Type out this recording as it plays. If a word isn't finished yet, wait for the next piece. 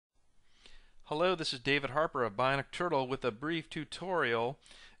Hello, this is David Harper of Bionic Turtle with a brief tutorial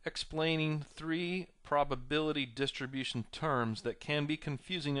explaining three probability distribution terms that can be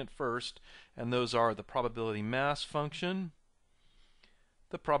confusing at first, and those are the probability mass function,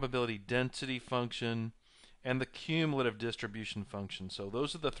 the probability density function, and the cumulative distribution function. So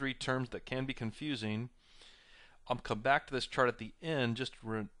those are the three terms that can be confusing. I'll come back to this chart at the end. Just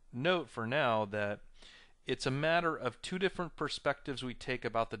note for now that it's a matter of two different perspectives we take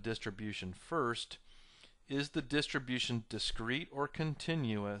about the distribution. First, is the distribution discrete or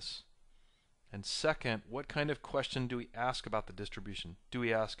continuous? And second, what kind of question do we ask about the distribution? Do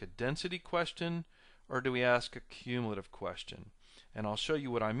we ask a density question or do we ask a cumulative question? And I'll show you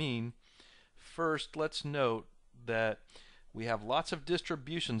what I mean. First, let's note that we have lots of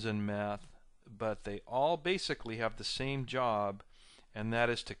distributions in math, but they all basically have the same job, and that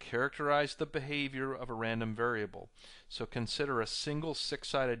is to characterize the behavior of a random variable. So consider a single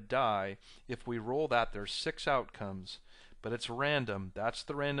six-sided die. If we roll that, there's 6 outcomes, but it's random. That's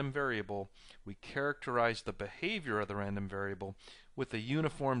the random variable. We characterize the behavior of the random variable with a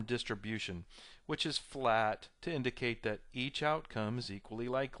uniform distribution, which is flat to indicate that each outcome is equally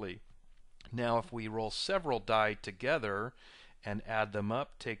likely. Now, if we roll several die together and add them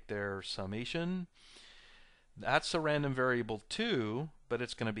up, take their summation, that's a random variable too, but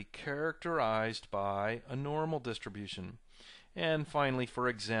it's going to be characterized by a normal distribution. And finally, for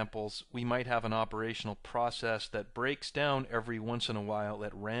examples, we might have an operational process that breaks down every once in a while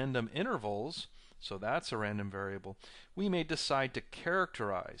at random intervals, so that's a random variable. We may decide to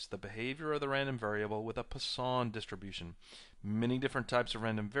characterize the behavior of the random variable with a Poisson distribution. Many different types of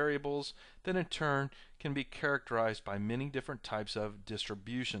random variables that in turn can be characterized by many different types of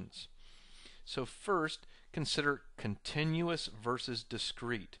distributions. So first, consider continuous versus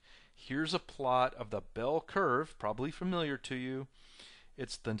discrete. Here's a plot of the bell curve, probably familiar to you.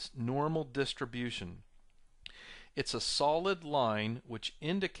 It's the normal distribution. It's a solid line which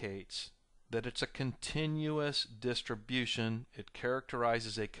indicates that it's a continuous distribution. It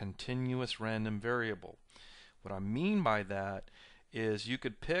characterizes a continuous random variable. What I mean by that is you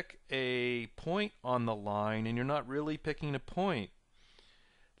could pick a point on the line and you're not really picking a point.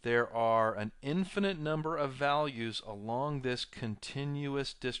 There are an infinite number of values along this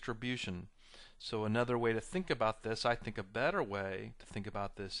continuous distribution. So another way to think about this, I think a better way to think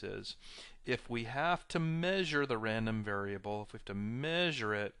about this is, if we have to measure the random variable, if we have to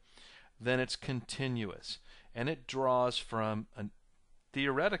measure it, then it's continuous. And it draws from,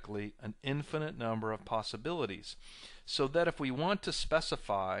 theoretically, an infinite number of possibilities. So that if we want to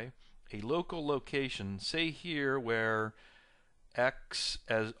specify a local location, say here where x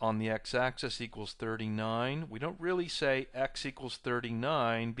as on the x-axis equals 39. We don't really say x equals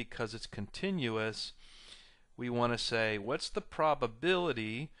 39 because it's continuous. We want to say, what's the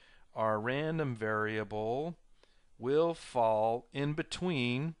probability our random variable will fall in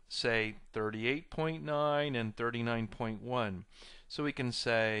between, say, 38.9 and 39.1. So we can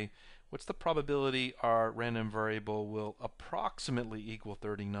say, what's the probability our random variable will approximately equal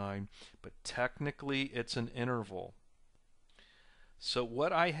 39, but technically it's an interval. So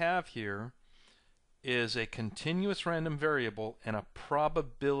what I have here is a continuous random variable and a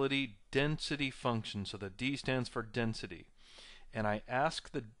probability density function. So the D stands for density. And I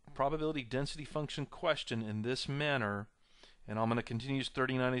ask the probability density function question in this manner, and I'm going to continue to use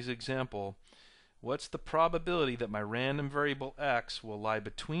 39 as an example. What's the probability that my random variable x will lie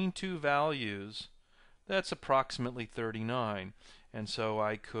between two values? That's approximately 39. And so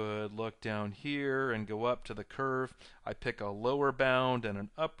I could look down here and go up to the curve. I pick a lower bound and an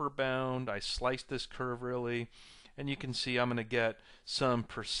upper bound. I slice this curve really, and you can see I'm going to get some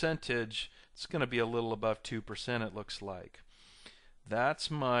percentage. It's going to be a little above 2%, it looks like.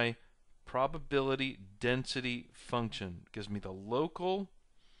 That's my probability density function. It gives me the local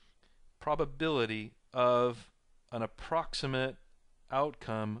probability of an approximate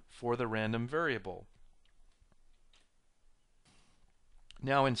outcome for the random variable.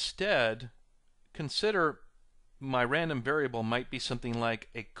 Now instead, consider my random variable might be something like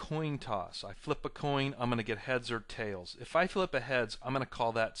a coin toss. I flip a coin, I'm going to get heads or tails. If I flip a heads, I'm going to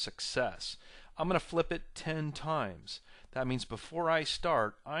call that success. I'm going to flip it 10 times. That means before I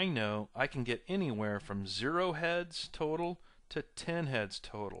start, I know I can get anywhere from 0 heads total to 10 heads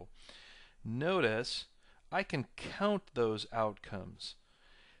total. Notice I can count those outcomes.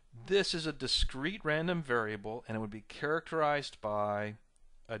 This is a discrete random variable, and it would be characterized by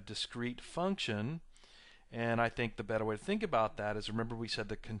a discrete function. And I think the better way to think about that is, remember we said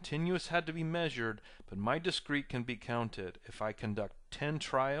the continuous had to be measured, but my discrete can be counted. If I conduct 10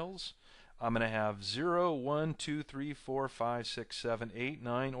 trials, I'm going to have 0, 1, 2, 3, 4, 5, 6, 7, 8,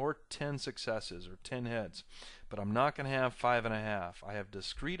 9, or 10 successes, or 10 heads. But I'm not going to have 5.5. I have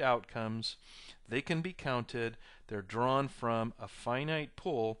discrete outcomes. They can be counted. They're drawn from a finite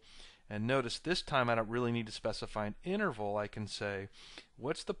pool. And notice this time I don't really need to specify an interval. I can say,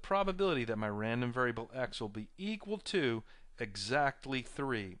 what's the probability that my random variable x will be equal to exactly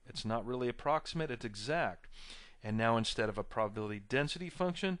 3? It's not really approximate, it's exact. And now instead of a probability density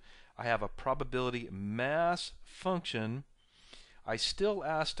function, I have a probability mass function. I still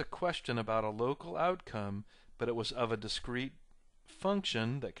asked a question about a local outcome, but it was of a discrete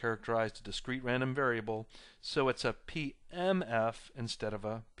function that characterized a discrete random variable, so it's a PMF instead of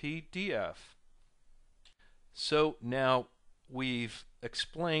a PDF. So now we've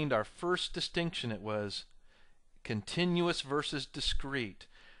explained our first distinction. It was continuous versus discrete.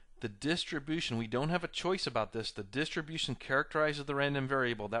 The distribution, we don't have a choice about this. The distribution characterizes the random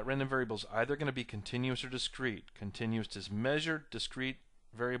variable. That random variable is either going to be continuous or discrete. Continuous is measured, discrete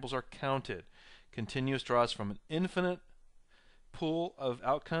variables are counted. Continuous draws from an infinite pool of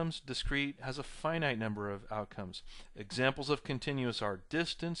outcomes. Discrete has a finite number of outcomes. Examples of continuous are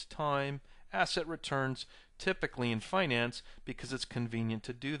distance, time, asset returns, typically in finance because it's convenient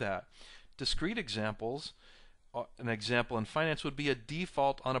to do that. Discrete examples, an example in finance would be a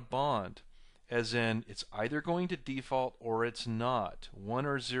default on a bond, as in it's either going to default or it's not. 1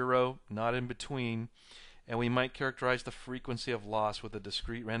 or 0, not in between. And we might characterize the frequency of loss with a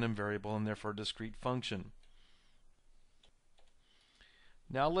discrete random variable and therefore a discrete function.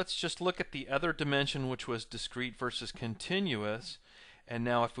 Now let's just look at the other dimension, which was discrete versus continuous. And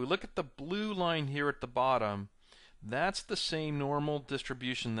now if we look at the blue line here at the bottom, that's the same normal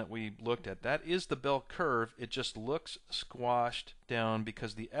distribution that we looked at. That is the bell curve. It just looks squashed down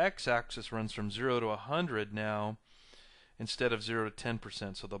because the x-axis runs from 0 to 100 now instead of 0 to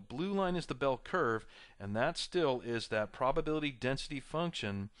 10%. So the blue line is the bell curve, and that still is that probability density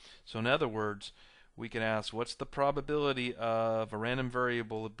function. So in other words, we can ask, what's the probability of a random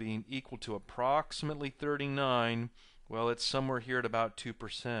variable being equal to approximately 39? Well, it's somewhere here at about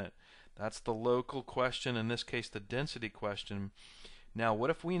 2%. That's the local question, in this case the density question. Now what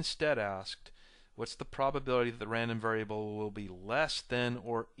if we instead asked, what's the probability that the random variable will be less than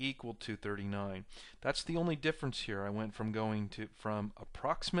or equal to 39? That's the only difference here. I went from from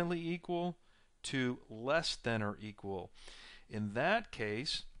approximately equal to less than or equal. In that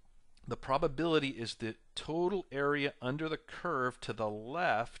case, the probability is the total area under the curve to the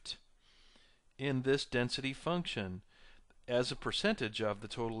left in this density function as a percentage of the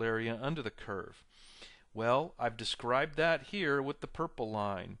total area under the curve. Well, I've described that here with the purple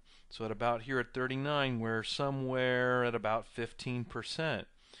line. So at about here at 39, we're somewhere at about 15%.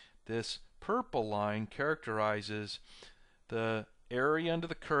 This purple line characterizes the area under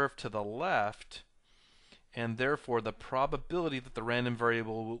the curve to the left, and therefore the probability that the random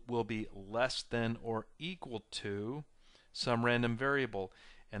variable will be less than or equal to some random variable.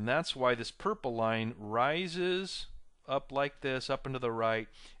 And that's why this purple line rises up like this, up and to the right,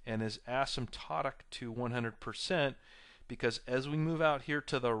 and is asymptotic to 100%, because as we move out here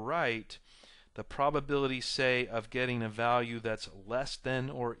to the right, the probability, say, of getting a value that's less than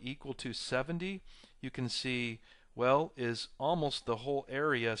or equal to 70, you can see, well, is almost the whole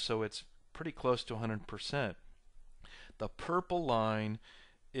area, so it's pretty close to 100%. The purple line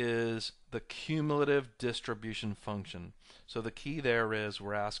is the cumulative distribution function. So the key there is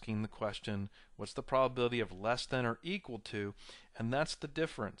we're asking the question, what's the probability of less than or equal to? And that's the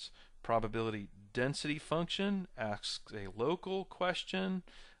difference. Probability density function asks a local question,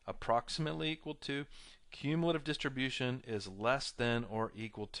 approximately equal to. Cumulative distribution is less than or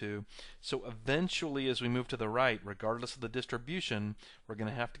equal to. So eventually, as we move to the right, regardless of the distribution, we're going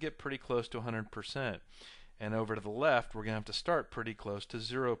to have to get pretty close to 100%. And over to the left, we're going to have to start pretty close to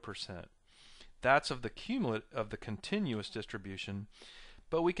 0%. That's of the continuous distribution.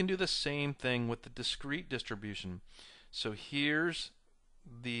 But we can do the same thing with the discrete distribution. So here's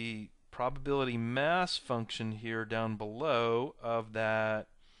the probability mass function here down below of that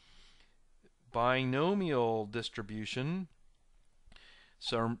binomial distribution.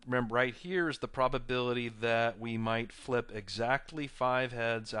 So remember, right here is the probability that we might flip exactly 5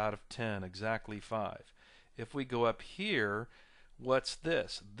 heads out of 10, exactly 5. If we go up here, what's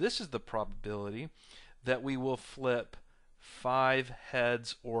this? This is the probability that we will flip 5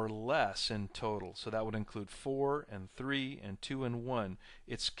 heads or less in total. So that would include 4 and 3 and 2 and 1.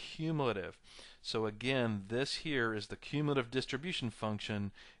 It's cumulative. So again, this here is the cumulative distribution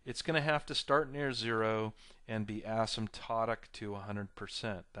function. It's going to have to start near 0 and be asymptotic to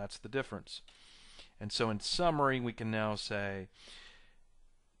 100%. That's the difference. And so in summary, we can now say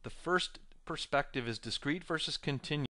the first perspective is discrete versus continuous.